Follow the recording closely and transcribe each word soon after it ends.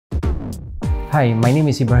Hi, my name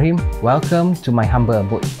is Ibrahim. Welcome to my humble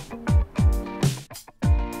abode.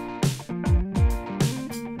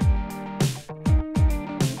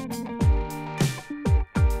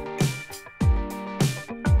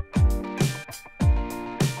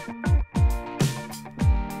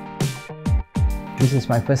 This is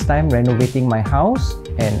my first time renovating my house,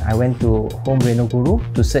 and I went to Home Reno Guru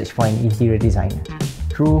to search for an interior designer.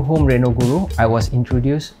 Through Home Reno Guru, I was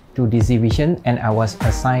introduced to DC Vision and I was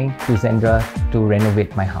assigned to Zendra to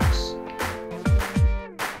renovate my house.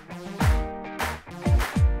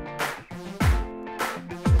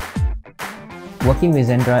 Working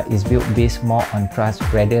with Zendra is built based more on trust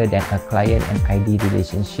rather than a client and ID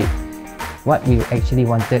relationship. What we actually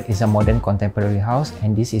wanted is a modern contemporary house,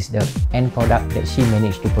 and this is the end product that she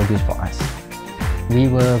managed to produce for us. We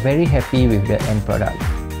were very happy with the end product.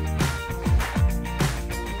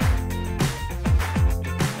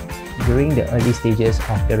 During the early stages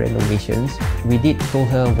of the renovations, we did told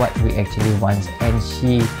her what we actually want, and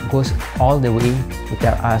she goes all the way to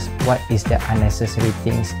tell us what is the unnecessary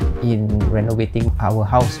things in renovating our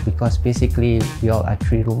house, because basically we all are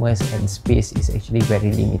 3 roomers and space is actually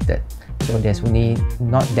very limited. So there's only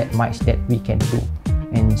not that much that we can do,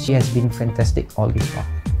 and she has been fantastic all this while.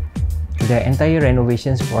 The entire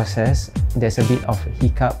renovations process, there's a bit of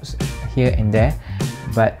hiccups here and there,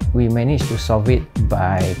 but we managed to solve it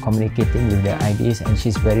by communicating with the IDs, and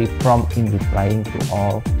she's very prompt in replying to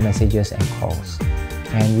all messages and calls.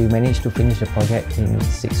 And we managed to finish the project in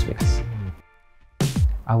 6 weeks.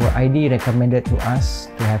 Our ID recommended to us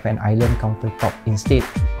to have an island countertop instead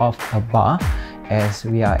of a bar, as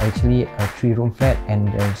we are actually a 3-room flat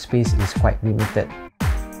and the space is quite limited.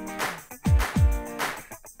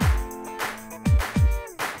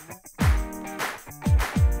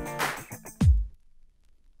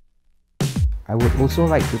 I would also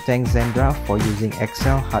like to thank Zendra for using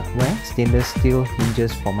Excel hardware stainless steel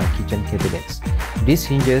hinges for my kitchen cabinets. These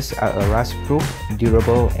hinges are a rust-proof,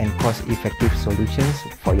 durable and cost-effective solutions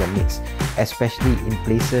for your needs, especially in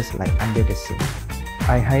places like under the sink.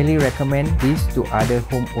 I highly recommend this to other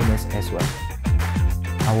homeowners as well.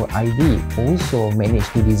 Our ID also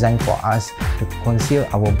managed to design for us to conceal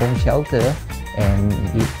our bomb shelter, and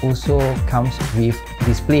it also comes with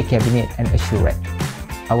display cabinet and a shoe rack.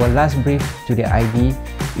 Our last brief to the ID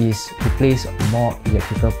is to place more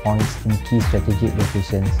electrical points in key strategic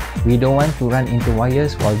locations. We don't want to run into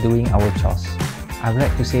wires while doing our chores. I would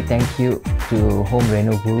like to say thank you to Home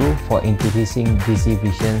Reno Guru for introducing DC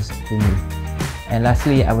Visions to me. And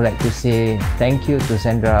lastly, I would like to say thank you to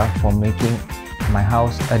Zendra for making my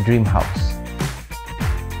house a dream house.